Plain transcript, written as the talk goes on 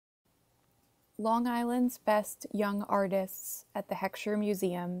Long Island's Best Young Artists at the Heckscher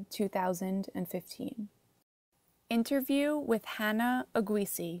Museum 2015. Interview with Hannah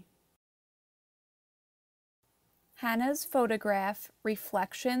Agueci. Hannah's photograph,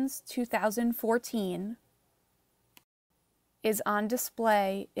 Reflections 2014, is on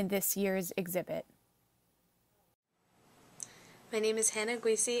display in this year's exhibit. My name is Hannah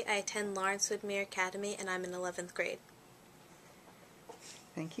Agueci. I attend Lawrence Woodmere Academy and I'm in 11th grade.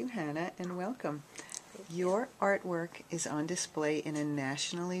 Thank you, Hannah, and welcome. Your artwork is on display in a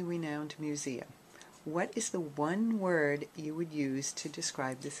nationally renowned museum. What is the one word you would use to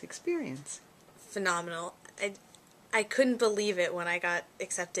describe this experience? Phenomenal. I couldn't believe it when I got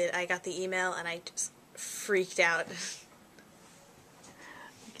accepted. I got the email and I just freaked out.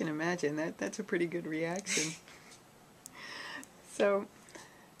 I can imagine that's a pretty good reaction. So,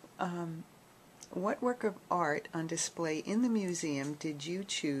 what work of art on display in the museum did you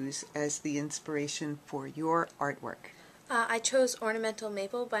choose as the inspiration for your artwork? I chose Ornamental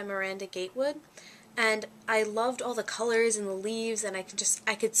Maple by Miranda Gatewood, and I loved all the colors and the leaves, and I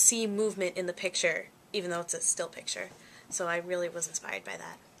could see movement in the picture, even though it's a still picture. So I really was inspired by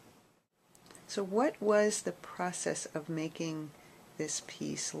that. So what was the process of making this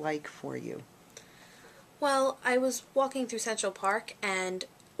piece like for you? Well, I was walking through Central Park, and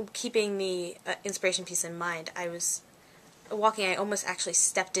keeping the inspiration piece in mind, I was walking, I almost actually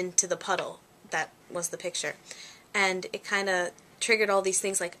stepped into the puddle that was the picture. And it kind of triggered all these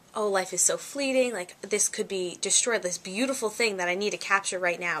things like, oh, life is so fleeting, like this could be destroyed, this beautiful thing that I need to capture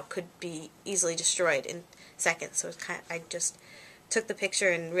right now could be easily destroyed in seconds. So it was I just took the picture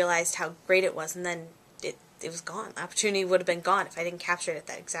and realized how great it was, and then it was gone. The opportunity would have been gone if I didn't capture it at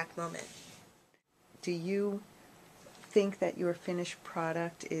that exact moment. Do you think that your finished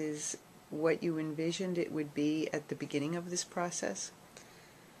product is what you envisioned it would be at the beginning of this process?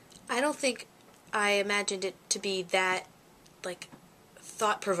 I don't think I imagined it to be that, like,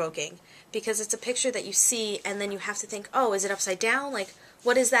 thought-provoking, because it's a picture that you see and then you have to think, oh, is it upside down? Like,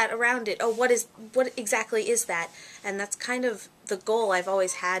 what is that around it? Oh, what exactly is that? And that's kind of the goal I've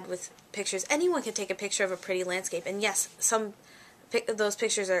always had with pictures. Anyone can take a picture of a pretty landscape, and yes, some of those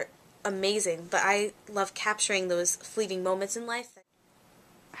pictures are amazing, but I love capturing those fleeting moments in life.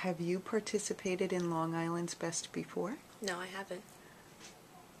 Have you participated in Long Island's Best before? No, I haven't.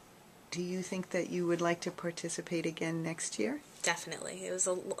 Do you think that you would like to participate again next year? Definitely. It was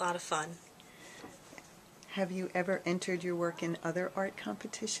a lot of fun. Have you ever entered your work in other art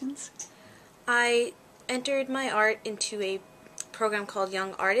competitions? I entered my art into a program called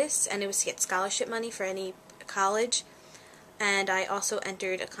Young Artists, and it was to get scholarship money for any college. And I also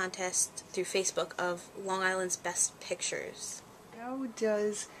entered a contest through Facebook of Long Island's Best Pictures. How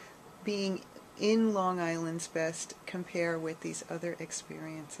does being in Long Island's Best compare with these other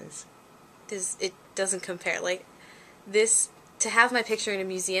experiences? It doesn't compare. Like this, to have my picture in a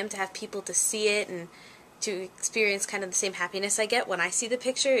museum, to have people to see it and to experience kind of the same happiness I get when I see the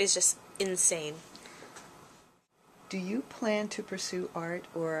picture is just insane. Do you plan to pursue art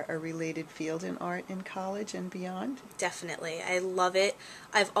or a related field in art in college and beyond? Definitely. I love it.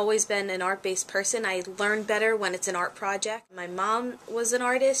 I've always been an art-based person. I learn better when it's an art project. My mom was an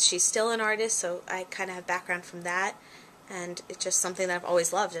artist. She's still an artist, so I kind of have background from that. And it's just something that I've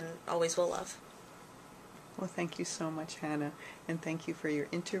always loved and always will love. Well, thank you so much, Hannah. And thank you for your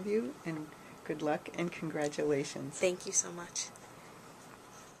interview, and good luck and congratulations. Thank you so much.